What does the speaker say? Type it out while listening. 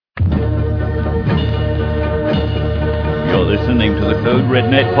listening to the Code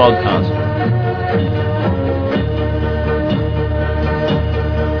Rednet podcast.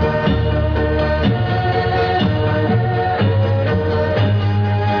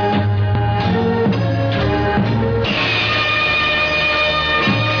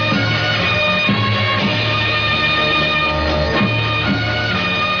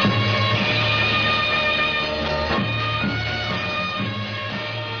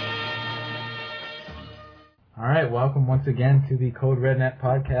 Welcome once again to the Code Rednet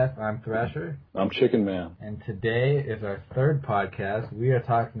podcast. I'm Thrasher. I'm Chicken Man. And today is our third podcast. We are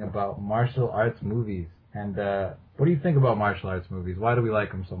talking about martial arts movies. And what do you think about martial arts movies? Why do we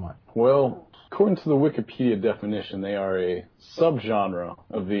like them so much? Well, according to the Wikipedia definition, they are a subgenre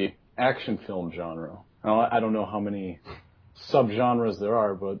of the action film genre. Now, I don't know how many subgenres there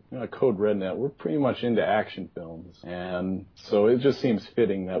are, but Code Rednet, we're pretty much into action films, and so it just seems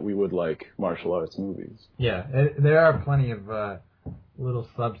fitting that we would like martial arts movies. Yeah, there are plenty of little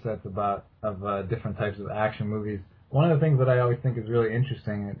subsets of different types of action movies. One of the things that I always think is really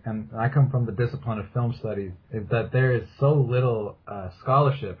interesting, and I come from the discipline of film studies, is that there is so little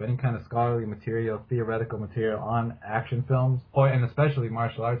scholarship, any kind of scholarly material, theoretical material on action films, and especially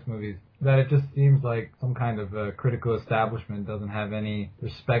martial arts movies, that it just seems like some kind of critical establishment doesn't have any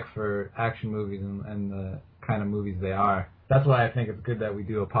respect for action movies and the kind of movies they are. That's why I think it's good that we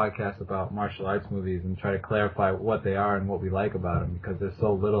do a podcast about martial arts movies and try to clarify what they are and what we like about them, because there's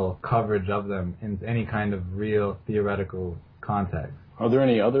so little coverage of them in any kind of real theoretical context. Are there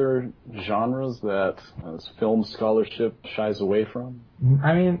any other genres that film scholarship shies away from?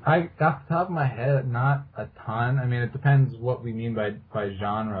 I mean, off the top of my head, not a ton. I mean, it depends what we mean by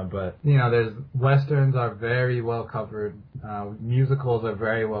genre, but, there's westerns are very well covered. Musicals are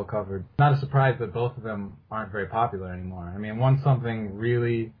very well covered. Not a surprise that both of them aren't very popular anymore. I mean, once something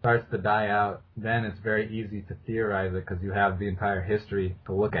really starts to die out, then it's very easy to theorize it because you have the entire history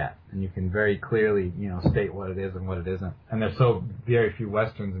to look at, and you can very clearly, state what it is and what it isn't. And there's so very few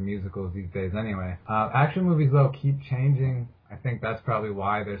westerns and musicals these days anyway. Action movies, though, keep changing. I think that's probably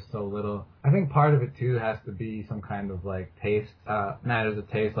why there's so little. I think part of it, too, has to be some kind of, taste, matters of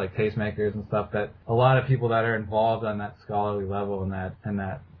taste, like tastemakers and stuff, that a lot of people that are involved on that scholarly level and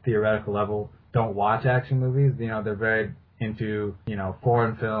that theoretical level don't watch action movies. They're very into,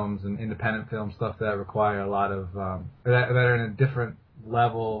 foreign films and independent film stuff that require a lot of, that are in a different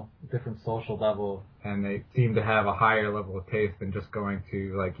level, different social level, and they seem to have a higher level of taste than just going to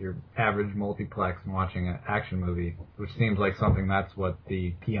your average multiplex and watching an action movie, which seems like something that's what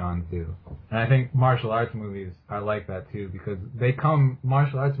the peons do. And I think martial arts movies are like that too, because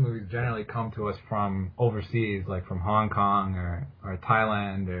martial arts movies generally come to us from overseas, like from Hong Kong or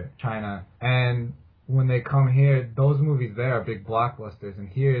Thailand or China, and when they come here, those movies there are big blockbusters, and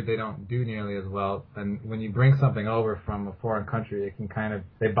here they don't do nearly as well. And when you bring something over from a foreign country, it can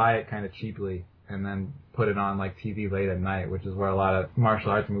they buy it kind of cheaply and then put it on TV late at night, which is where a lot of martial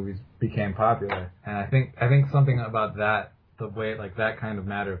arts movies became popular. And I think something about that, the way that kind of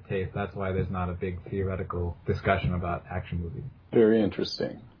matter of taste, that's why there's not a big theoretical discussion about action movies. Very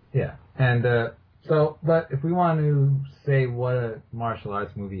interesting. Yeah, and but if we want to say what a martial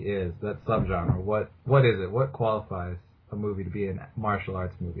arts movie is, that subgenre, what is it? What qualifies a movie to be a martial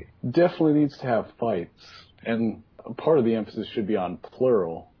arts movie? Definitely needs to have fights, and part of the emphasis should be on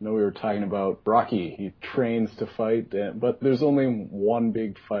plural. We were talking about Rocky. He trains to fight, but there's only one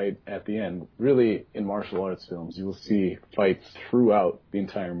big fight at the end. Really, in martial arts films, you will see fights throughout the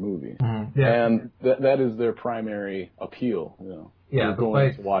entire movie. Mm-hmm. Yeah. And that is their primary appeal, Yeah, You're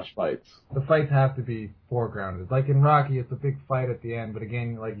going to watch fights. The fights have to be foregrounded. Like in Rocky, it's a big fight at the end, but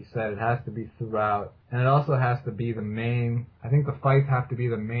again, like you said, it has to be throughout. And it also has to be I think the fights have to be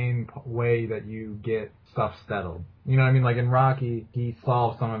the main way that you get stuff settled. You know what I mean? Like in Rocky, he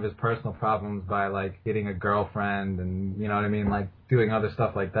solves some of his personal problems by getting a girlfriend and, you know what I mean? Doing other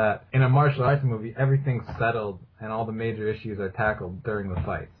stuff like that. In a martial arts movie, everything's settled and all the major issues are tackled during the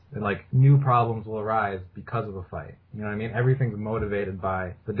fights. And new problems will arise because of a fight. You know what I mean? Everything's motivated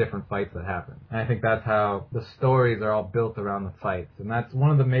by the different fights that happen. And I think that's how the stories are all built around the fights. And that's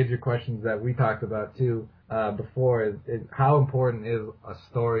one of the major questions that we talked about too before is how important is a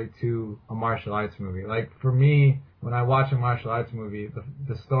story to a martial arts movie? For me, when I watch a martial arts movie,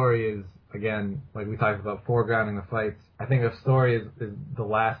 the story is, again, like we talked about, foregrounding the fights. I think a story is the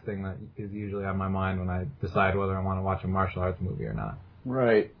last thing that is usually on my mind when I decide whether I want to watch a martial arts movie or not.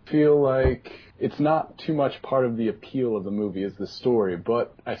 Right. Feel like it's not too much part of the appeal of the movie is the story,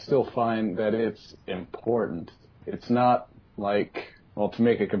 but I still find that it's important. It's not to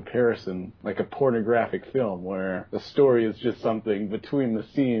make a comparison, like a pornographic film where the story is just something between the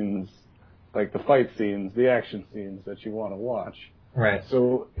scenes like the fight scenes, the action scenes that you want to watch. Right.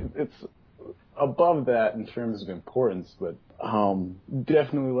 So it's above that in terms of importance, but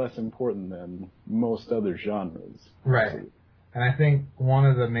definitely less important than most other genres. Right. So, and I think one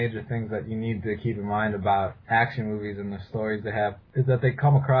of the major things that you need to keep in mind about action movies and the stories they have is that they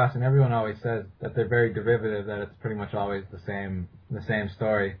come across, and everyone always says that they're very derivative, that it's pretty much always the same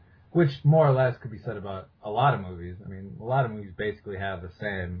story, which more or less could be said about a lot of movies. I mean, a lot of movies basically have the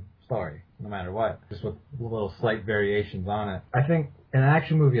same story, no matter what, just with little slight variations on it. I think an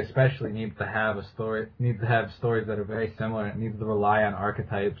action movie especially needs to have stories that are very similar. It needs to rely on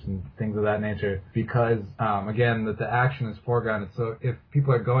archetypes and things of that nature because, again, that the action is foregrounded. So if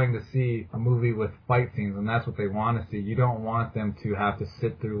people are going to see a movie with fight scenes and that's what they want to see, you don't want them to have to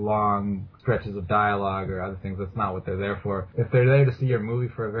sit through long stretches of dialogue or other things. That's not what they're there for. If they're there to see your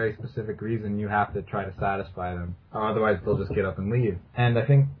movie for a very specific reason, you have to try to satisfy them. Otherwise, they'll just get up and leave. And I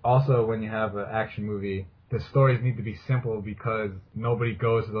think also when you have an action movie, the stories need to be simple because nobody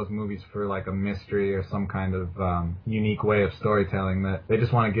goes to those movies for like a mystery or some kind of unique way of storytelling. That they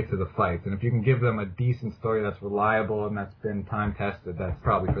just want to get to the fights. And if you can give them a decent story that's reliable and that's been time tested, that's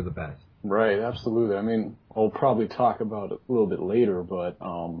probably for the best. right, absolutely. I mean, I'll probably talk about it a little bit later, but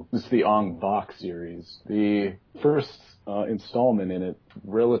it's the Ong Bak series. The first installment in it,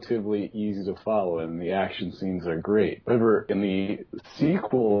 relatively easy to follow, and the action scenes are great. However, in the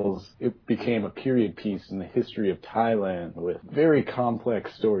sequels, it became a period piece in the history of Thailand with very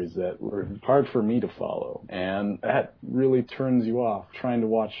complex stories that were hard for me to follow. And that really turns you off trying to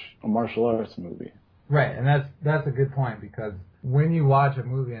watch a martial arts movie. Right, and that's a good point because when you watch a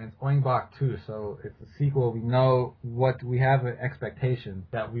movie and it's Ong Bak 2, so it's a sequel, we have an expectation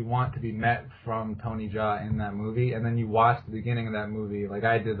that we want to be met from Tony Jaa in that movie, and then you watch the beginning of that movie, like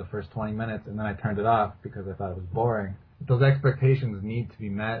I did the first 20 minutes, and then I turned it off because I thought it was boring. Those expectations need to be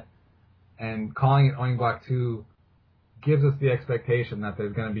met, and calling it Ong Bak 2 gives us the expectation that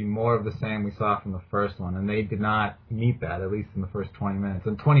there's going to be more of the same we saw from the first one, and they did not meet that, at least in the first 20 minutes.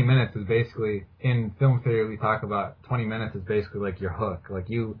 And 20 minutes is basically, in film theory we talk about 20 minutes is basically like your hook.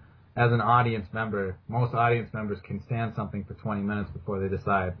 Like you, as an audience member, most audience members can stand something for 20 minutes before they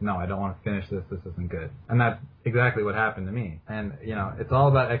decide, no, I don't want to finish this isn't good. And that's exactly what happened to me. And, it's all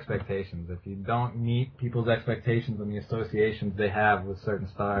about expectations. If you don't meet people's expectations and the associations they have with certain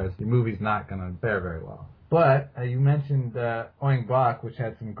stars, your movie's not going to fare very well. But you mentioned Ong Bak, which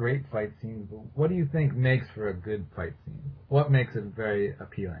had some great fight scenes. But what do you think makes for a good fight scene? What makes it very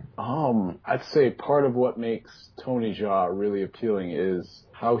appealing? I'd say part of what makes Tony Jaa really appealing is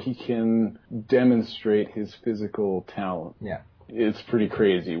how he can demonstrate his physical talent. Yeah. It's pretty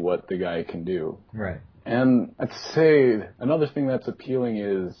crazy what the guy can do. Right. And I'd say another thing that's appealing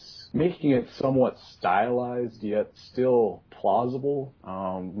is making it somewhat stylized yet still plausible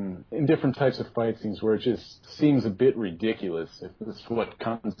in different types of fight scenes where it just seems a bit ridiculous. If this is what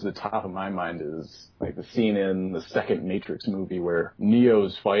comes to the top of my mind is like the scene in the second Matrix movie where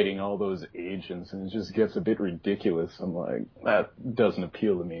Neo's fighting all those agents and it just gets a bit ridiculous. I'm like, that doesn't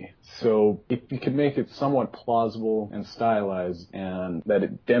appeal to me. So if you could make it somewhat plausible and stylized and that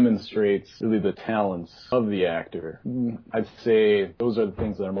it demonstrates really the talents of the actor, I'd say those are the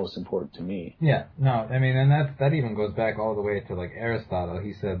things that are most important to me. Yeah, no, I mean, and that even goes back all the way to like Aristotle.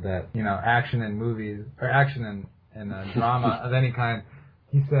 He said that, action in movies, or action in drama of any kind,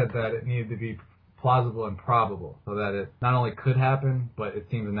 he said that it needed to be plausible and probable, so that it not only could happen, but it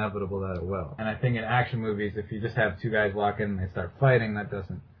seems inevitable that it will. And I think in action movies, if you just have two guys walk in and they start fighting,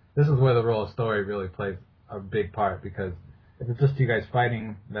 this is where the role of story really plays a big part, because if it's just two guys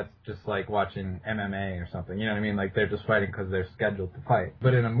fighting, that's just like watching MMA or something. You know what I mean? Like, they're just fighting because they're scheduled to fight.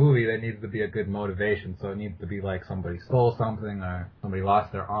 But in a movie, there needs to be a good motivation. So it needs to be like somebody stole something, or somebody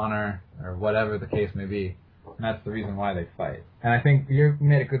lost their honor, or whatever the case may be. And that's the reason why they fight. And I think you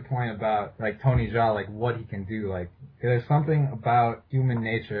made a good point about, like, Tony Jaa, like, what he can do. Like, there's something about human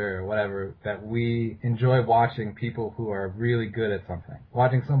nature or whatever that we enjoy watching people who are really good at something.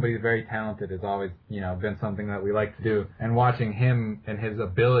 Watching somebody very talented has always, been something that we like to do. And watching him and his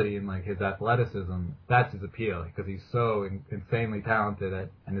ability and, like, his athleticism, that's his appeal. Because he's so insanely talented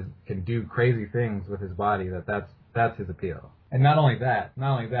and can do crazy things with his body that's his appeal. And not only that,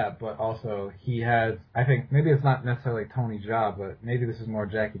 but also he has, I think, maybe it's not necessarily Tony Jaa, but maybe this is more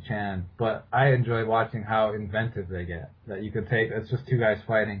Jackie Chan, but I enjoy watching how inventive they get. That you could take, it's just two guys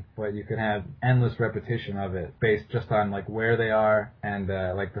fighting, but you can have endless repetition of it based just on, like, where they are and,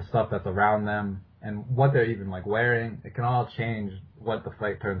 like, the stuff that's around them. and what they're even like wearing. It can all change what the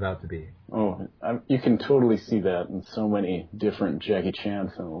fight turns out to be. Oh, you can totally see that in so many different Jackie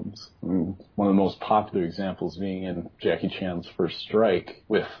Chan films. I mean, one of the most popular examples being in Jackie Chan's First Strike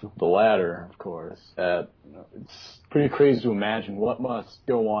with the ladder, of course. It's pretty crazy to imagine what must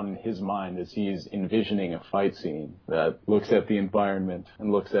go on in his mind as he's envisioning a fight scene that looks at the environment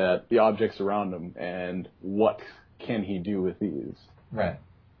and looks at the objects around him and what can he do with these. Right.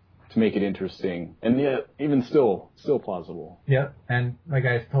 To make it interesting, and yet even still plausible. Yep, and like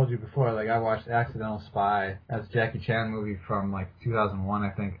I told you before, like I watched Accidental Spy, that's a Jackie Chan movie from like 2001,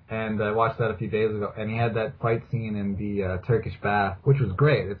 I think, and I watched that a few days ago, and he had that fight scene in the Turkish bath, which was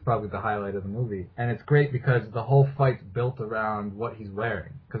great. It's probably the highlight of the movie, and it's great because the whole fight's built around what he's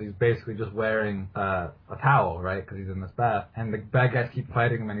wearing, because he's basically just wearing a towel, right, because he's in this bath, and the bad guys keep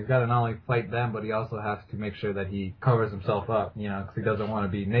fighting him, and he's got to not only fight them, but he also has to make sure that he covers himself up, you know, because he doesn't want to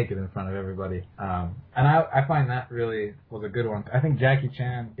be naked in front of everybody. And I find that really was a good one. I think Jackie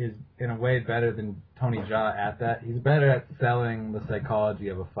Chan is, in a way, better than Tony Jaa at that. He's better at selling the psychology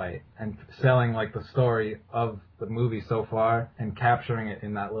of a fight and selling, like, the story of the movie so far and capturing it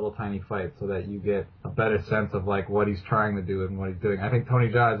in that little tiny fight so that you get a better sense of, like, what he's trying to do and what he's doing. I think Tony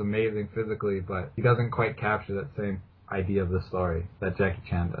Jaa is amazing physically, but he doesn't quite capture that same idea of the story that Jackie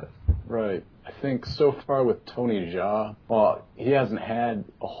Chan does. Right. I think so far with Tony Jaa, well, he hasn't had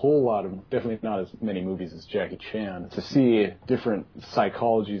a whole lot of, definitely not as many movies as Jackie Chan, to see different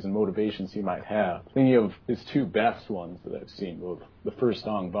psychologies and motivations he might have. Thinking of his two best ones that I've seen, both the first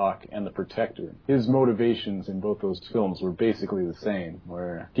Ong Bak and The Protector, his motivations in both those films were basically the same,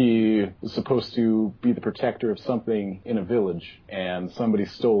 where he was supposed to be the protector of something in a village, and somebody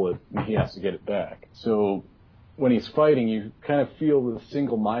stole it, and he has to get it back. So when he's fighting, you kind of feel the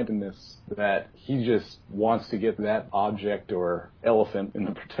single-mindedness that he just wants to get that object or elephant in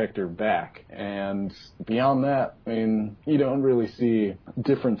the Protector back. And beyond that, I mean, you don't really see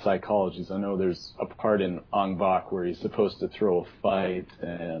different psychologies. I know there's a part in Ong Bak where he's supposed to throw a fight,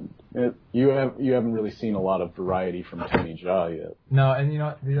 and you haven't really seen a lot of variety from Tony Jaa yet. No, and you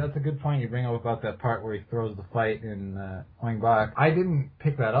know, that's a good point you bring up about that part where he throws the fight in Ong Bak. I didn't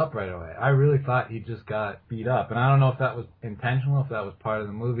pick that up right away. I really thought he just got beat up, and I don't know if that was intentional, if that was part of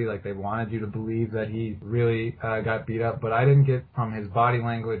the movie, like they wanted you to believe that he really got beat up, but I didn't get from his body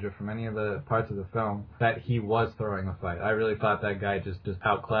language or from any of the parts of the film that he was throwing a fight. I really thought that guy just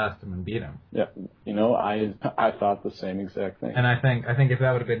outclassed him and beat him. Yeah, you know, I thought the same exact thing. And I think if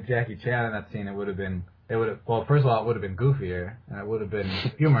that would have been Jackie Chan in that scene, well, first of all, it would have been goofier, and it would have been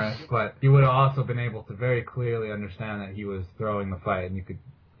humorous, but you would have also been able to very clearly understand that he was throwing the fight, and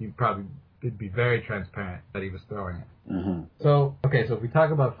it'd be very transparent that he was throwing it. Mm-hmm. So if we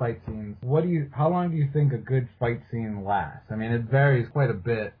talk about fight scenes, how long do you think a good fight scene lasts? I mean, it varies quite a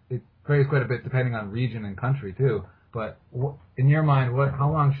bit. It varies quite a bit depending on region and country, too. But in your mind,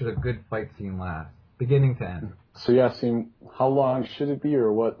 how long should a good fight scene last, beginning to end? So you're asking how long should it be,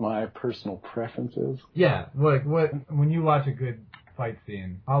 or what my personal preference is? Yeah, when you watch a good fight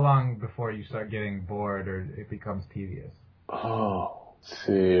scene, how long before you start getting bored or it becomes tedious? Oh, let's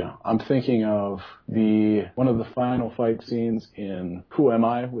see. I'm thinking of one of the final fight scenes in Who Am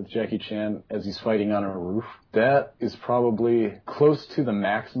I with Jackie Chan as he's fighting on a roof. That is probably close to the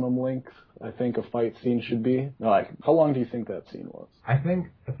maximum length I think a fight scene should be. Like, how long do you think that scene was? I think,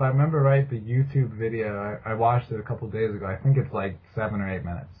 if I remember right, the YouTube video, I watched it a couple days ago, I think it's like 7 or 8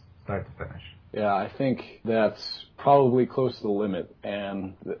 minutes, start to finish. Yeah, I think that's probably close to the limit,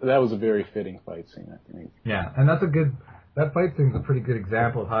 and that was a very fitting fight scene, I think. Yeah, and that fight scene is a pretty good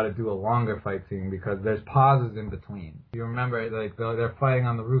example of how to do a longer fight scene because there's pauses in between. You remember, like, they're fighting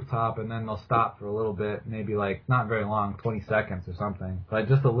on the rooftop and then they'll stop for a little bit, maybe like, not very long, 20 seconds or something, but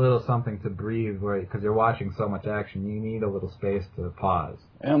just a little something to breathe because you're watching so much action, you need a little space to pause.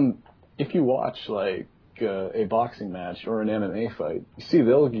 And if you watch, like, a boxing match or an MMA fight, you see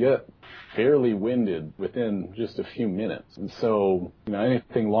they'll get fairly winded within just a few minutes. And so, you know,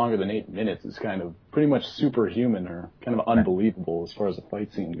 anything longer than 8 minutes is kind of pretty much superhuman or kind of unbelievable as far as a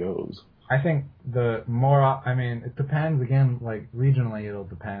fight scene goes. I think it depends, again, like, regionally it'll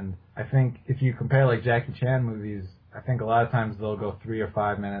depend. I think if you compare, like, Jackie Chan movies, I think a lot of times they'll go 3 or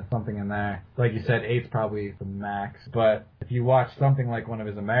 5 minutes, something in there. Like you said, 8's probably the max. But if you watch something like one of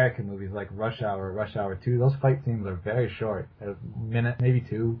his American movies, like Rush Hour or Rush Hour 2, those fight scenes are very short. They're a minute, maybe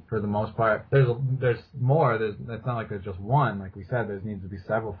 2 for the most part. There's more. It's not like there's just one. Like we said, there needs to be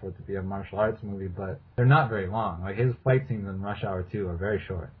several for it to be a martial arts movie, but they're not very long. Like his fight scenes in Rush Hour 2 are very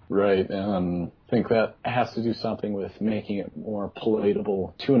short. Right, and think that has to do something with making it more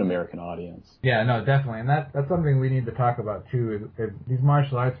palatable to an American audience. Yeah, no, definitely. And that's something we need to talk about, too, is these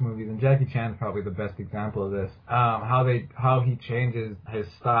martial arts movies, and Jackie Chan's probably the best example of this, how he changes his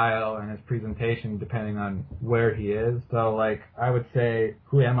style and his presentation depending on where he is. So, like, I would say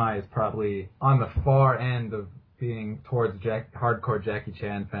Who Am I is probably on the far end of being towards hardcore Jackie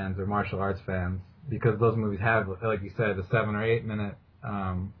Chan fans or martial arts fans, because those movies have, like you said, the 7 or 8 minute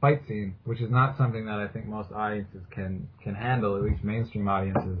fight scene, which is not something that I think most audiences can handle, at least mainstream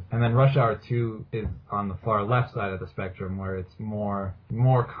audiences. And then Rush Hour 2 is on the far left side of the spectrum, where it's more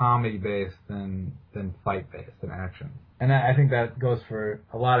comedy based than fight based and action. And I think that goes for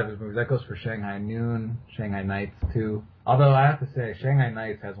a lot of his movies. That goes for Shanghai Noon, Shanghai Nights too. Although I have to say, Shanghai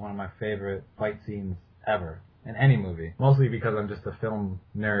Nights has one of my favorite fight scenes ever in any movie. Mostly because I'm just a film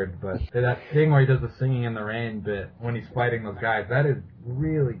nerd, but that thing where he does the singing in the rain bit when he's fighting those guys, that is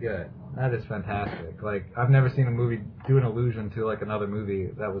really good. That is fantastic. Like, I've never seen a movie do an allusion to, like, another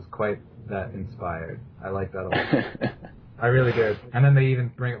movie that was quite that inspired. I like that a lot. I really did. And then they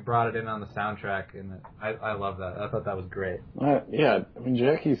even brought it in on the soundtrack, and I love that. I thought that was great. Yeah, I mean,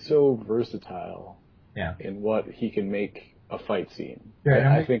 Jackie's so versatile in what he can make a fight scene.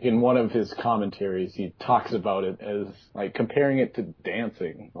 Yeah, I think in one of his commentaries he talks about it as like comparing it to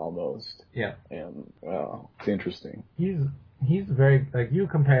dancing almost. Yeah. And it's interesting. He's very, like, you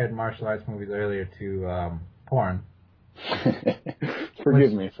compared martial arts movies earlier to porn.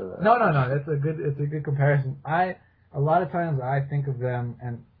 Forgive me for that. No. It's a good comparison. A lot of times I think of them,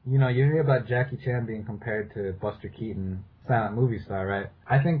 and you know, you hear about Jackie Chan being compared to Buster Keaton, silent movie star, right?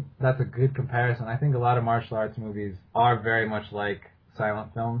 I think that's a good comparison. I think a lot of martial arts movies are very much like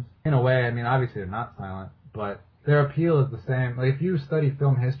silent films. In a way, I mean, obviously they're not silent, but their appeal is the same. Like, if you study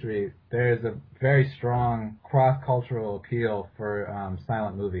film history, there is a very strong cross-cultural appeal for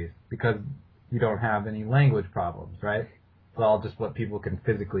silent movies because you don't have any language problems, right? It's all just what people can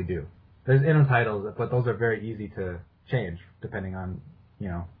physically do. There's intertitles, but those are very easy to change depending on, you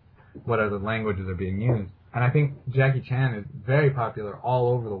know, what other languages are being used. And I think Jackie Chan is very popular all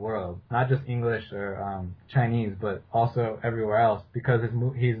over the world, not just English or Chinese, but also everywhere else, because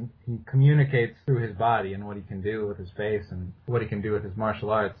he communicates through his body and what he can do with his face and what he can do with his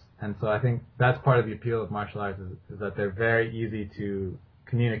martial arts. And so I think that's part of the appeal of martial arts is that they're very easy to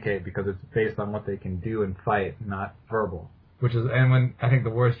communicate because it's based on what they can do and fight, not verbal. And I think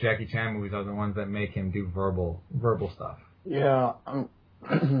the worst Jackie Chan movies are the ones that make him do verbal stuff. Yeah,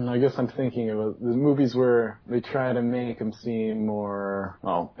 I guess I'm thinking about the movies where they try to make him seem more,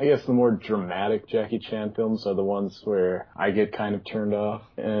 I guess the more dramatic Jackie Chan films are the ones where I get kind of turned off,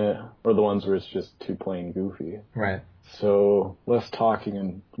 or the ones where it's just too plain goofy. Right. So less talking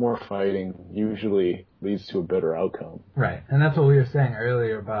and more fighting usually leads to a better outcome. Right. And that's what we were saying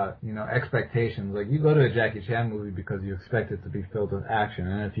earlier about, you know, expectations. Like, you go to a Jackie Chan movie because you expect it to be filled with action,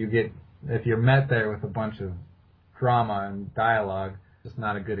 and if you're met there with a bunch of drama and dialogue, just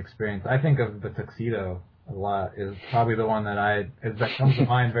not a good experience. I think of The Tuxedo a lot. Is probably the one that comes to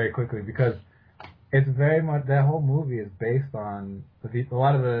mind very quickly, because it's very much, that whole movie is based on, a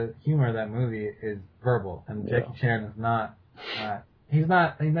lot of the humor of that movie is verbal, and Jackie Chan is not, he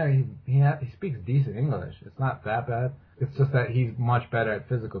speaks decent English. It's not that bad. It's just that he's much better at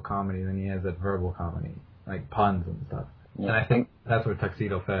physical comedy than he is at verbal comedy, like puns and stuff. Yeah. And I think that's where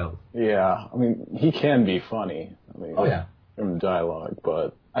Tuxedo fails. Yeah, I mean, he can be funny. I mean, from dialogue,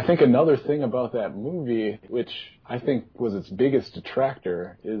 but I think another thing about that movie, which I think was its biggest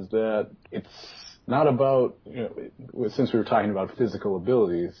detractor, is that it's not about, you know, since we were talking about physical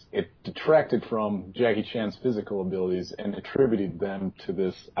abilities, it detracted from Jackie Chan's physical abilities and attributed them to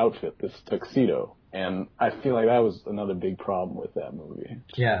this outfit, this tuxedo. And I feel like that was another big problem with that movie.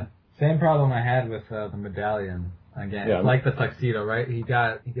 Yeah, same problem I had with the Medallion. Again, it's like the Tuxedo, right? He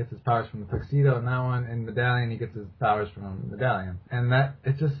gets his powers from the Tuxedo, and that one in Medallion he gets his powers from Medallion, and that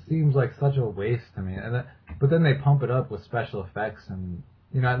it just seems like such a waste to me. But then they pump it up with special effects, and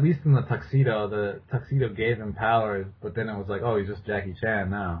you know, at least in the Tuxedo gave him powers, but then it was like, oh, he's just Jackie Chan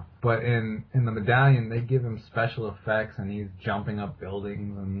now. But in the Medallion, they give him special effects, and he's jumping up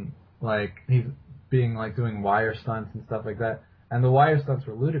buildings, and like he's being like doing wire stunts and stuff like that. And the wire stunts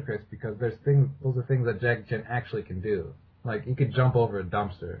were ludicrous because those are things that Jackie Chan actually can do. Like, he could jump over a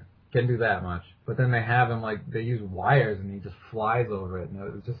dumpster. Can't do that much. But then they have him, like, they use wires and he just flies over it. And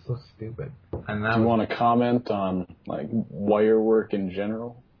it was just so stupid. And do you want to comment on, like, wire work in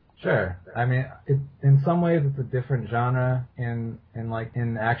general? Sure. I mean, in some ways it's a different genre in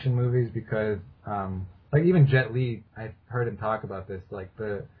action movies because, like, even Jet Li, I've heard him talk about this, like,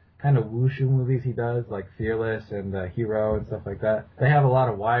 the kind of wushu movies he does, like Fearless and Hero and stuff like that. They have a lot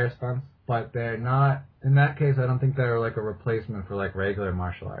of wire stunts, but they're not, in that case, I don't think they're like a replacement for like regular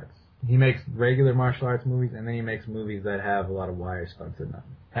martial arts. He makes regular martial arts movies, and then he makes movies that have a lot of wire stunts in them.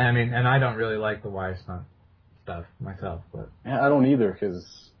 And I mean, and I don't really like the wire stunt stuff myself, but I don't either,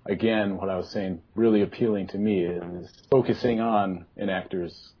 because again, what I was saying, really appealing to me is focusing on an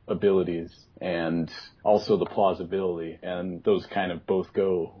actor's abilities and also the plausibility, and those kind of both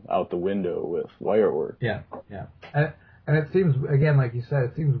go out the window with wire work. Yeah. And it seems, again, like you said,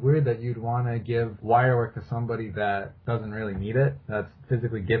 it seems weird that you'd want to give wire work to somebody that doesn't really need it, that's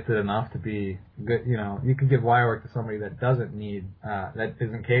physically gifted enough to be good. You know, you could give wire work to somebody that doesn't need, that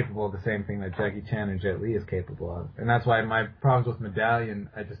isn't capable of the same thing that Jackie Chan and Jet Li is capable of. And that's why my problems with Medallion,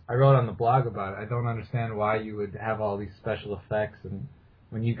 I wrote on the blog about it. I don't understand why you would have all these special effects and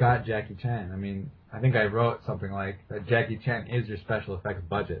when you got Jackie Chan. I mean, I think I wrote something like that Jackie Chan is your special effects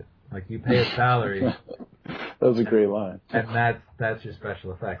budget. Like, you pay a salary. That was a great line. And that's your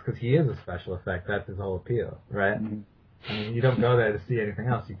special effects, because he is a special effect. That's his whole appeal, right? Mm-hmm. I mean, you don't go there to see anything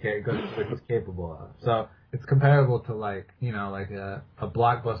else. You can't go to see what he's capable of. So it's comparable to like a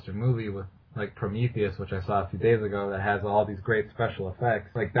blockbuster movie with like Prometheus, which I saw a few days ago, that has all these great special effects.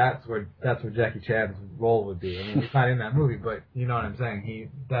 Like that's where Jackie Chan's role would be. I mean, he's not in that movie, but you know what I'm saying.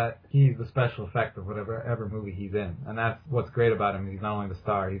 He's the special effect of whatever movie he's in, and that's what's great about him. He's not only the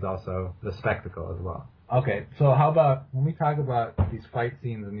star, he's also the spectacle as well. Okay, so how about when we talk about these fight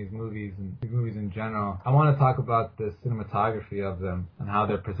scenes in these movies and movies in general, I want to talk about the cinematography of them and how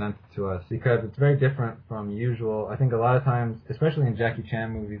they're presented to us, because it's very different from usual. I think a lot of times, especially in Jackie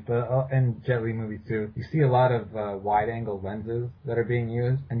Chan movies, but and Jet Li movies too, you see a lot of wide-angle lenses that are being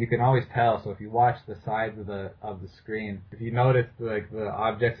used, and you can always tell. So if you watch the sides of the screen, if you notice like the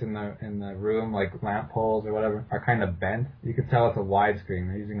objects in the room, like lamp poles or whatever, are kind of bent, you can tell it's a widescreen.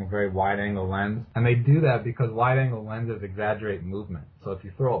 They're using a very wide-angle lens, and they do that because wide-angle lenses exaggerate movement. So if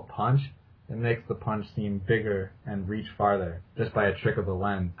you throw a punch, it makes the punch seem bigger and reach farther just by a trick of the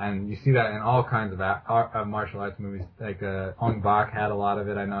lens. And you see that in all kinds of martial arts movies. Like Ong Bak had a lot of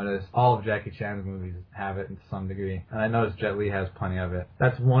it, I noticed. All of Jackie Chan's movies have it to some degree. And I noticed Jet Li has plenty of it.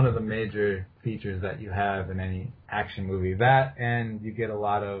 That's one of the major features that you have in any action movie. That, and you get a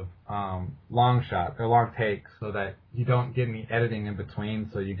lot of long shots or long takes, so that you don't get any editing in between,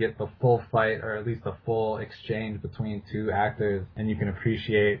 so you get the full fight, or at least the full exchange between two actors, and you can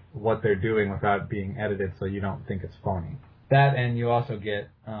appreciate what they're doing without being edited, so you don't think it's phony. That, and you also get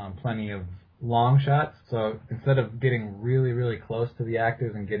plenty of long shots, so instead of getting really, really close to the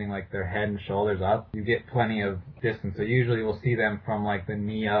actors and getting like their head and shoulders up, you get plenty of distance. So usually we'll see them from like the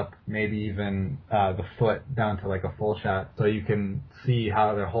knee up, maybe even the foot down to like a full shot, so you can see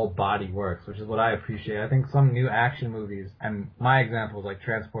how their whole body works, which is what I appreciate. I think some new action movies, and my example is like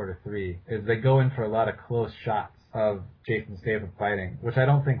Transporter 3, is they go in for a lot of close shots of Jason Statham fighting, which I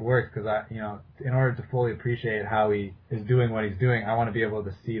don't think works, because in order to fully appreciate how he is doing what he's doing, I want to be able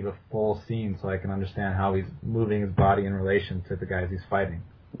to see the full scene so I can understand how he's moving his body in relation to the guys he's fighting.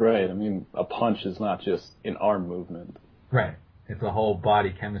 Right. I mean, a punch is not just an arm movement. Right. It's a whole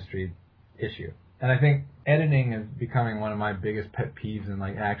body chemistry issue. And I think editing is becoming one of my biggest pet peeves in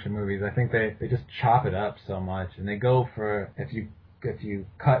like action movies. I think they just chop it up so much, and they go for, if you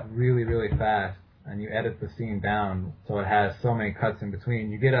cut really, really fast, and you edit the scene down so it has so many cuts in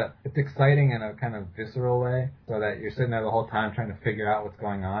between, it's exciting in a kind of visceral way, so that you're sitting there the whole time trying to figure out what's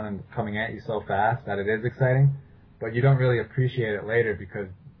going on and coming at you so fast that it is exciting, but you don't really appreciate it later because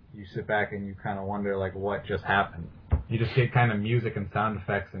you sit back and you kind of wonder like what just happened. You just get kind of music and sound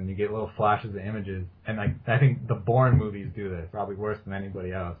effects, and you get little flashes of images. And I think the Bourne movies do this probably worse than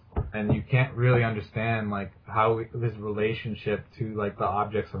anybody else. And you can't really understand like how this relationship to like the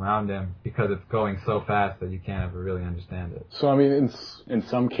objects around him, because it's going so fast that you can't ever really understand it. So I mean, in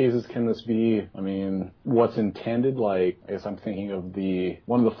some cases, can this be, I mean, what's intended? Like, I guess I'm thinking of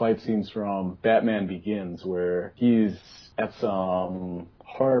one of the fight scenes from Batman Begins, where he's at some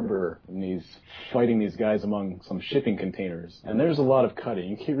harbor and he's fighting these guys among some shipping containers, and there's a lot of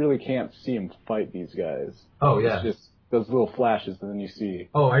cutting. You really can't see him fight these guys. Oh yeah, it's just those little flashes, and then you see.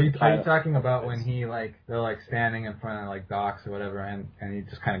 Oh, are you talking about when they're like standing in front of like docks or whatever, and he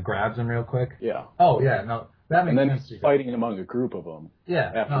just kind of grabs them real quick? Yeah. Oh yeah, no, that makes sense. And then he's fighting among a group of them.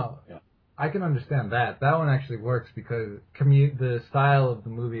 Yeah. Yeah. I can understand that. That one actually works because the style of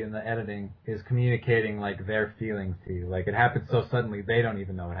the movie and the editing is communicating like their feelings to you. Like it happens so suddenly they don't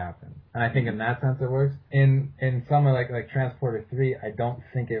even know it happened. And I think in that sense it works. In some like Transporter 3, I don't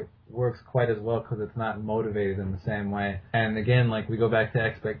think it works quite as well because it's not motivated in the same way. And again, like we go back to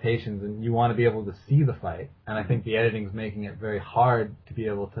expectations, and you want to be able to see the fight. And I think the editing's making it very hard to be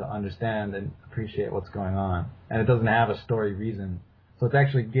able to understand and appreciate what's going on. And it doesn't have a story reason. So it's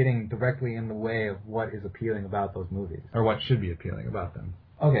actually getting directly in the way of what is appealing about those movies, or what should be appealing about them.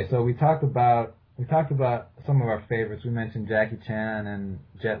 Okay, so we talked about some of our favorites. We mentioned Jackie Chan and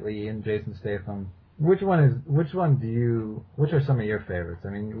Jet Li and Jason Statham. Which are some of your favorites? I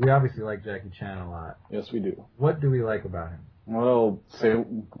mean, we obviously like Jackie Chan a lot. Yes, we do. What do we like about him? Well, say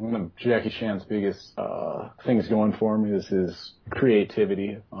one of Jackie Chan's biggest things going for him is his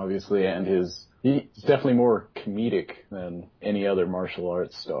creativity, obviously, and he's definitely more comedic than any other martial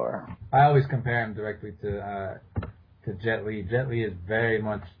arts star. I always compare him directly to Jet Li. Jet Li is very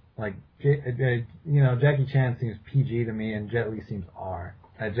much like, Jackie Chan seems PG to me, and Jet Li seems R.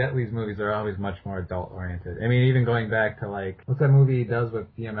 Jet Li's movies are always much more adult-oriented. I mean, even going back to, like, what's that movie he does with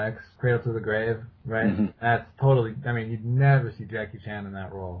DMX, Cradle to the Grave, right? Mm-hmm. That's totally, I mean, you'd never see Jackie Chan in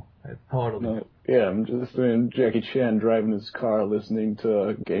that role. It's totally... No, yeah, I'm just saying Jackie Chan driving his car listening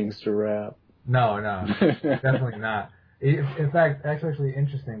to gangster rap. No, definitely not. In fact, it's actually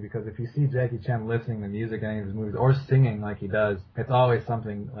interesting because if you see Jackie Chan listening to music in any of his movies, or singing like he does, it's always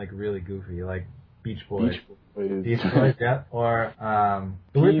something, like, really goofy, like Beach Boys. Beach Boys, yeah. Or,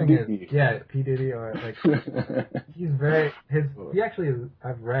 the weird thing is, yeah, P. Diddy, or, like,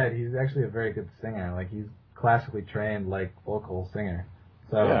 I've read, he's actually a very good singer. Like, he's classically trained, like, vocal singer.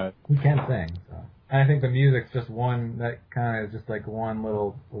 So, yeah. He can sing, so. And I think the music's just one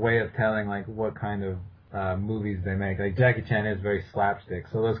little way of telling, like, what kind of movies they make. Like, Jackie Chan is very slapstick,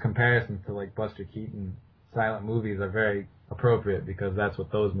 so those comparisons to, like, Buster Keaton silent movies are very appropriate because that's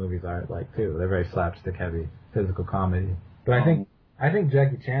what those movies are like too. They're very slapstick heavy, physical comedy. But I think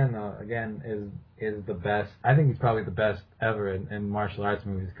Jackie Chan, though, again, is the best. I think he's probably the best ever in martial arts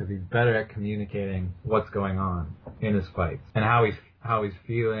movies because he's better at communicating what's going on in his fights and how he's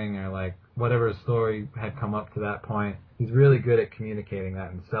feeling, or like whatever story had come up to that point. He's really good at communicating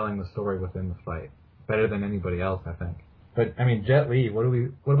that and selling the story within the fight better than anybody else, I think. But, I mean, Jet Li, what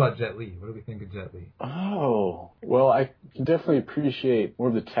about Jet Li? What do we think of Jet Li? Oh, well, I can definitely appreciate more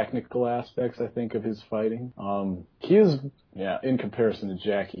of the technical aspects, I think, of his fighting. He is, in comparison to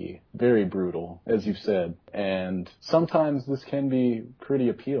Jackie, very brutal, as you've said. And sometimes this can be pretty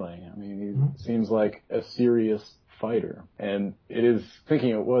appealing. I mean, he seems like a serious fighter. And it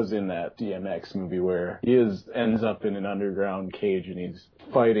was in that DMX movie where he ends up in an underground cage and he's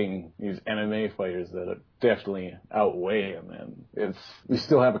fighting these MMA fighters that definitely outweigh him. And we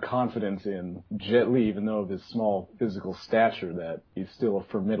still have a confidence in Jet Li, even though of his small physical stature, that he's still a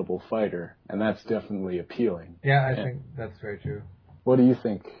formidable fighter. And that's definitely appealing. Yeah, I think that's very true. What do you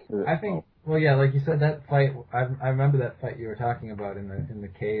think? Well, yeah, like you said, that fight. I remember that fight you were talking about in the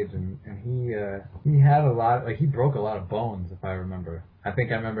cage, and he had a lot. Like, he broke a lot of bones, if I remember. I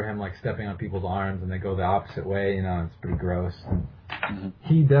think I remember him like stepping on people's arms, and they go the opposite way. It's pretty gross. And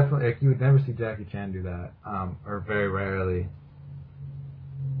he definitely, like, you would never see Jackie Chan do that, or very rarely.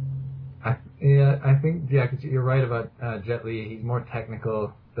 I think you're right about Jet Li. He's more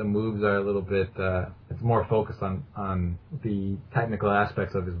technical. The moves are a little bit, it's more focused on the technical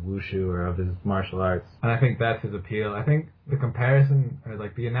aspects of his wushu or of his martial arts. And I think that's his appeal. I think the comparison, or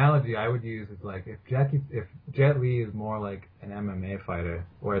like the analogy I would use is like if Jet Li is more like an MMA fighter,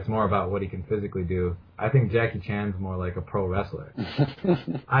 where it's more about what he can physically do, I think Jackie Chan's more like a pro wrestler.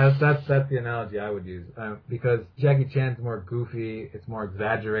 That's the analogy I would use. Because Jackie Chan's more goofy, it's more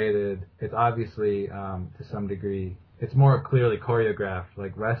exaggerated, it's obviously, to some degree, it's more clearly choreographed,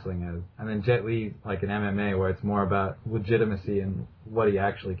 like wrestling is. And then Jet Li's like an MMA, where it's more about legitimacy and what he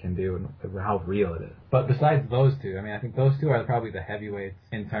actually can do and how real it is. But besides those two, I mean, I think those two are probably the heavyweights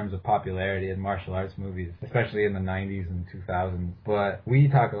in terms of popularity in martial arts movies, especially in the 90s and 2000s. But we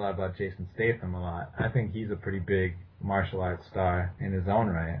talk a lot about Jason Statham a lot. I think he's a pretty big martial arts star in his own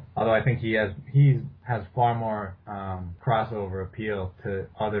right. Although I think he has far more crossover appeal to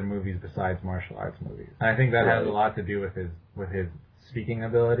other movies besides martial arts movies. And I think that has a lot to do with his speaking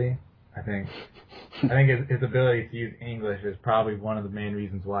ability. I think his ability to use English is probably one of the main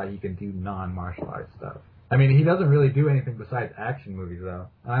reasons why he can do non-martial arts stuff. I mean, he doesn't really do anything besides action movies, though.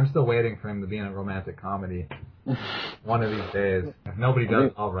 I'm still waiting for him to be in a romantic comedy one of these days. If nobody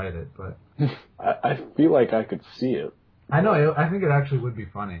does, I'll write it. But I feel like I could see it. I know. I think it actually would be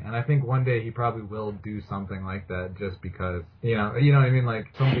funny, and I think one day he probably will do something like that, just because you know what I mean. Like,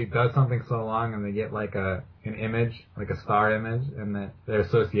 somebody does something so long, and they get like an image, like a star image, and that their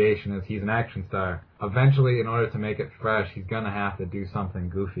association is he's an action star. Eventually, in order to make it fresh, he's gonna have to do something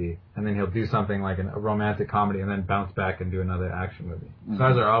goofy, and then he'll do something like a romantic comedy, and then bounce back and do another action movie. Mm-hmm.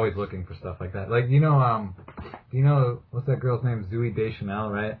 Stars are always looking for stuff like that. Like, do you know what's that girl's name? Zooey Deschanel,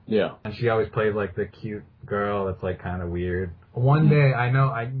 right? Yeah. And she always plays like the cute girl that's like kind of weird. One day, I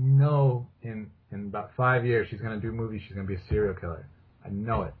know in about 5 years she's gonna do movies. She's gonna be a serial killer. I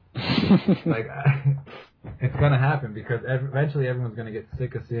know it. Like, it's gonna happen because eventually everyone's gonna get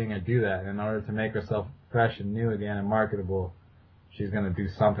sick of seeing her do that. And in order to make herself fresh and new again and marketable, she's gonna do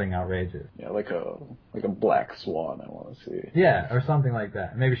something outrageous. Yeah, like a black swan. I want to see. Yeah, or something like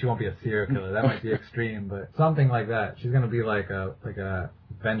that. Maybe she won't be a serial killer. That might be extreme, but something like that. She's gonna be like a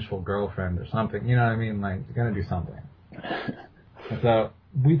vengeful girlfriend or something. You know what I mean? Like, she's gonna do something. And so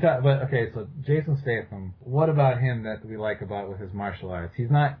we thought, but okay, so Jason Statham, what about him that we like about with his martial arts? He's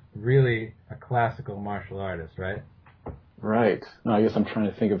not really a classical martial artist, right? Right. No, I guess I'm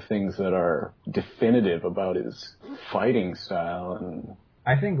trying to think of things that are definitive about his fighting style. And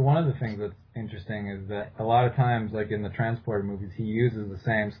I think one of the things that's interesting is that a lot of times, like in the Transporter movies, he uses the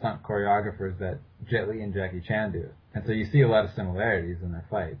same stunt choreographers that Jet Li and Jackie Chan do. And so you see a lot of similarities in their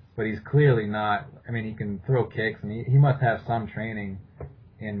fights. But he's clearly not, I mean, he can throw kicks, and he must have some training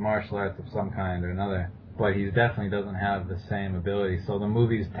in martial arts of some kind or another. But he definitely doesn't have the same ability. So the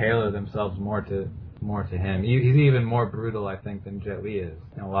movies tailor themselves more to him. He's even more brutal, I think, than Jet Li is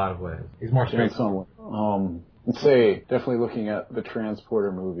in a lot of ways. He's more straightforward. I'd say definitely looking at the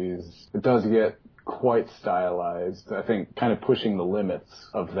Transporter movies, it does get quite stylized. I think kind of pushing the limits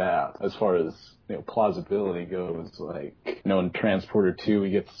of that as far as, you know, plausibility goes. Like, you know, in Transporter 2,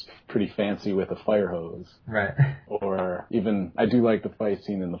 he gets pretty fancy with a fire hose. Right. Or even, I do like the fight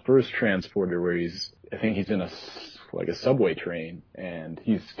scene in the first Transporter where I think he's in a subway train, and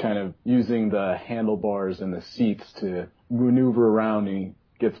he's kind of using the handlebars and the seats to maneuver around, and he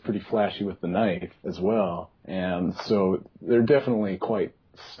gets pretty flashy with the knife as well. And so they're definitely quite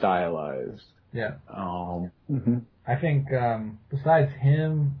stylized. Yeah. Mm-hmm. I think besides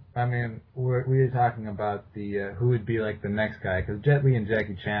him, I mean, we were talking about the who would be like the next guy, because Jet Li and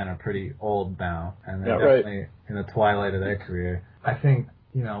Jackie Chan are pretty old now, and they're definitely in the twilight of their career. I think,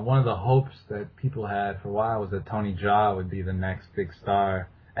 you know, one of the hopes that people had for a while was that Tony Jaa would be the next big star.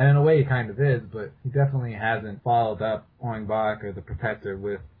 And in a way he kind of is, but he definitely hasn't followed up Ong Bak or The Protector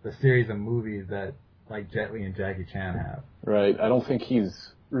with the series of movies that like Jet Li and Jackie Chan have. Right. I don't think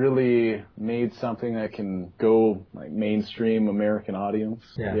he's really made something that can go like mainstream American audience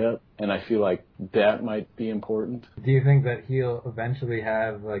yet. And I feel like that might be important. Do you think that he'll eventually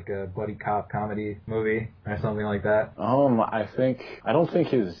have like a buddy cop comedy movie or something like that? I don't think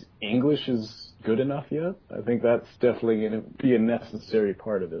his English is good enough yet. I think that's definitely going to be a necessary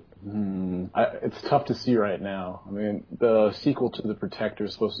part of it. It's tough to see right now. I mean, the sequel to The Protector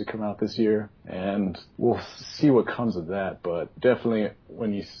is supposed to come out this year, and we'll see what comes of that. But definitely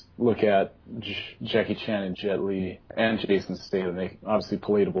when you look at Jackie Chan and Jet Li and Jason Statham, they obviously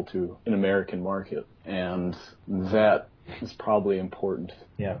palatable to an American market, and that is probably important.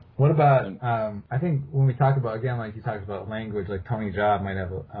 Yeah. What about, I think when we talk about, again, like you talked about language, like Tony Jaa might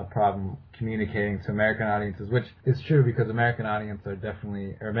have a problem communicating to American audiences, which is true because American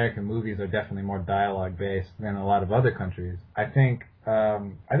movies are definitely more dialogue based than a lot of other countries. I think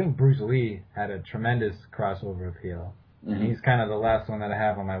Bruce Lee had a tremendous crossover appeal. Mm-hmm. And he's kind of the last one that I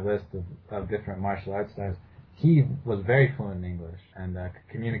have on my list of different martial arts stars. He was very fluent in English and could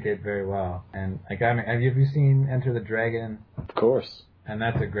communicate very well. And like, I mean, have you seen Enter the Dragon? Of course. And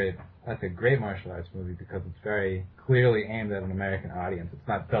that's a great martial arts movie because it's very clearly aimed at an American audience. It's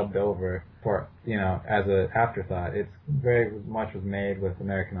not dubbed over for, you know, as an afterthought. It's very much was made with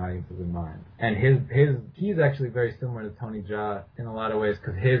American audiences in mind. And he's actually very similar to Tony Jaa in a lot of ways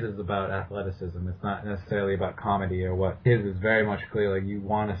because his is about athleticism. It's not necessarily about comedy or what. His is very much clear, like you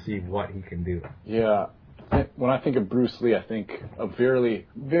want to see what he can do. Yeah. When I think of Bruce Lee, I think of very,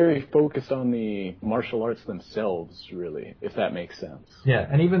 very focused on the martial arts themselves, really, if that makes sense. Yeah,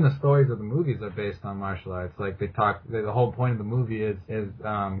 and even the stories of the movies are based on martial arts. Like the whole point of the movie is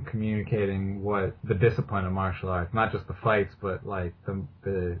communicating what the discipline of martial arts, not just the fights, but like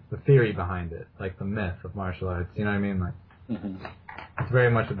the theory behind it, like the myth of martial arts. You know what I mean? Like. Mm-hmm. It's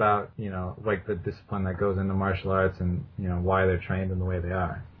very much about, you know, like the discipline that goes into martial arts and, you know, why they're trained in the way they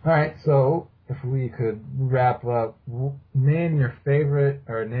are. All right, so if we could wrap up, name your favorite,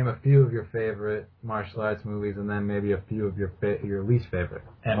 or name a few of your favorite martial arts movies, and then maybe a few of your least favorite,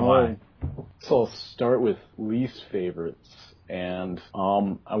 and why. So I'll start with least favorites, and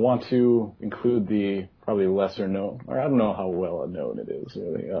I want to include the probably lesser known, or I don't know how well known it is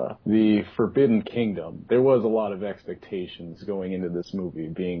really, the Forbidden Kingdom. There was a lot of expectations going into this movie,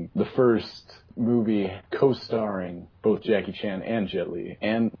 being the first movie co-starring both Jackie Chan and Jet Li,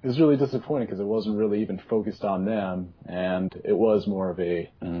 and it was really disappointing because it wasn't really even focused on them, and it was more of a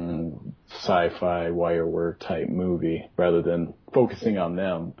sci-fi wire work type movie rather than focusing on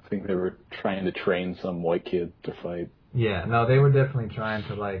them. I think they were trying to train some white kid to fight. Yeah, no, they were definitely trying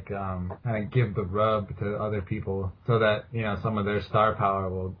to like kind of give the rub to other people so that, you know, some of their star power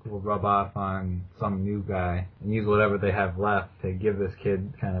will rub off on some new guy and use whatever they have left to give this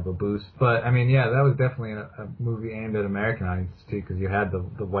kid kind of a boost. But I mean, yeah, that was definitely a movie aimed at American audiences too, because you had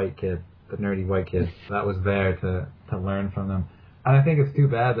the white kid, the nerdy white kid that was there to learn from them. And I think it's too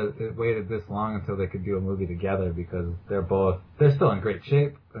bad that it waited this long until they could do a movie together, because they're still in great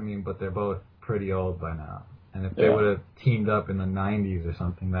shape. I mean, but they're both pretty old by now. And if they would have teamed up in the 90s or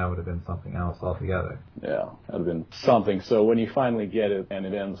something, that would have been something else altogether. Yeah, that would have been something. So when you finally get it and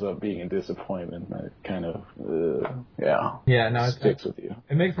it ends up being a disappointment, it kind of, sticks with you.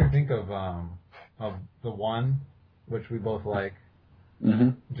 It makes me think of The One, which we both like.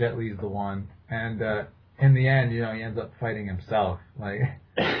 Mm-hmm. Jet Li's The One. And in the end, you know, he ends up fighting himself. Like,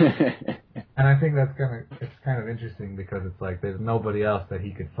 and I think it's kind of interesting because it's like there's nobody else that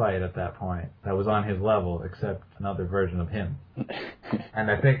he could fight at that point that was on his level except another version of him.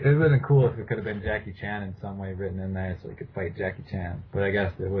 And I think it would have been cool if it could have been Jackie Chan in some way written in there so he could fight Jackie Chan. But I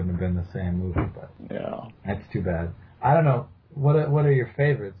guess it wouldn't have been the same movie. But yeah, that's too bad. I don't know. What are your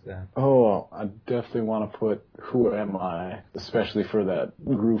favorites then? Oh, I definitely want to put Who Am I, especially for that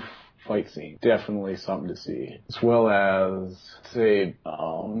roof fight scene. Definitely something to see. As well as, say,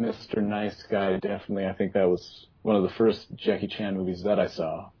 Mr. Nice Guy, definitely. I think that was one of the first Jackie Chan movies that I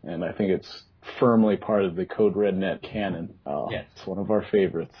saw, and I think it's firmly part of the Code Red Net canon. Yes. It's one of our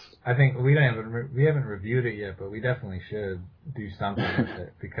favorites. I think we haven't reviewed it yet, but we definitely should do something with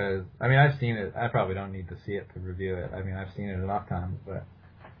it, because, I mean, I've seen it. I probably don't need to see it to review it. I mean, I've seen it enough times, but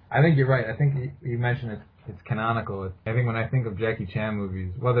I think you're right. I think you mentioned it's canonical. I think when I think of Jackie Chan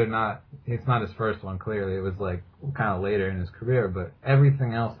movies, whether or not it's not his first one, clearly it was like kind of later in his career, but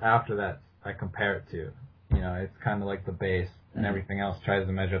everything else after that I compare it to. You know, it's kind of like the base, and everything else tries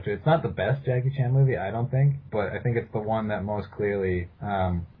to measure up to it. It's not the best Jackie Chan movie, I don't think, but I think it's the one that most clearly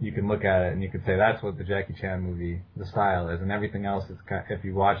you can look at it and you can say that's what the Jackie Chan movie, the style is, and everything else is if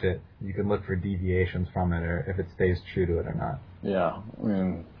you watch it, you can look for deviations from it or if it stays true to it or not. Yeah, I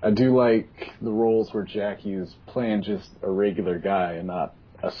mean, I do like the roles where Jackie is playing just a regular guy and not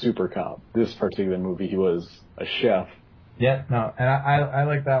a super cop. This particular movie, he was a chef. Yeah, no, and I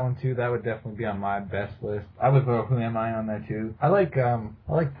like that one too. That would definitely be on my best list. I would throw Who Am I on there too. I like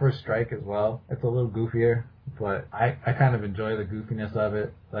First Strike as well. It's a little goofier, but I kind of enjoy the goofiness of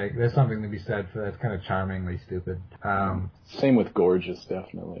it. Like, there's something to be said for that's kind of charmingly stupid. Same with Gorgeous,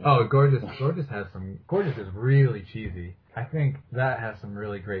 definitely. Oh, Gorgeous is really cheesy. I think that has some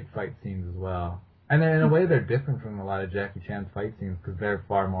really great fight scenes as well. And in a way, they're different from a lot of Jackie Chan's fight scenes because they're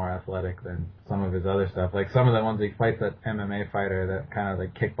far more athletic than some of his other stuff. Like some of the ones he fights that MMA fighter, that kind of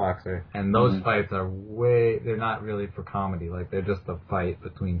like kickboxer, and those fights are they're not really for comedy. Like, they're just a fight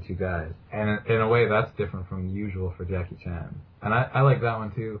between two guys. And in a way, that's different from the usual for Jackie Chan. And I like that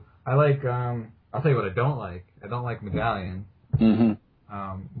one too. I like, I'll tell you what I don't like. I don't like Medallion. Mm-hmm.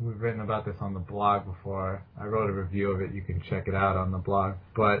 We've written about this on the blog before. I wrote a review of it. You can check it out on the blog.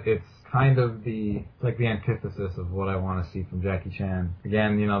 But it's kind of it's like the antithesis of what I want to see from Jackie Chan.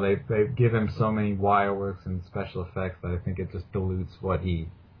 Again, you know, they give him so many wire works and special effects that I think it just dilutes what he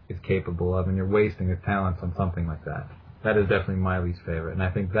is capable of, and you're wasting his talents on something like that. That is definitely my least favorite. And I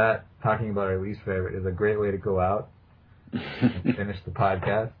think that, talking about our least favorite, is a great way to go out and finish the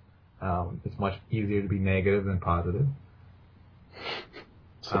podcast. It's much easier to be negative than positive.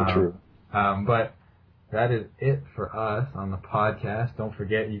 So true. But that is it for us on the podcast. Don't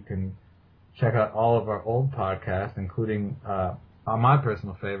forget, you can check out all of our old podcasts, including on my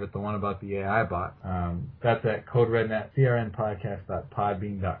personal favorite, the one about the AI bot. That's at Code Rednet,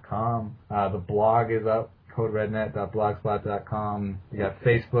 crnpodcast.podbean.com. The blog is up, coderednet.blogspot.com. You got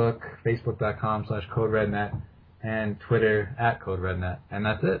Facebook, facebook.com/coderednet, and Twitter @CodeRedNet. And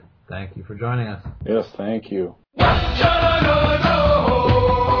that's it. Thank you for joining us. Yes, thank you.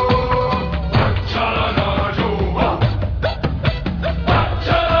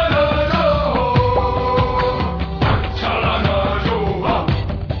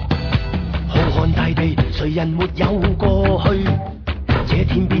誰人沒有過去？這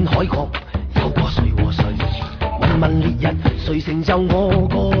天邊海角有過誰和誰？問問烈日，誰成就我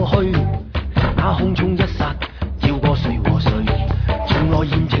過去？那空中一剎，跳過誰和誰？從來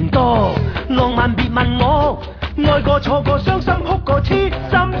言情多，浪漫別問我，愛過錯過，傷心哭過，痴心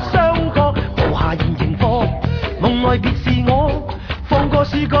傷過，無下言情課，夢愛別是我，放過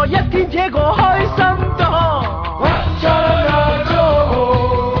試過，一天這個。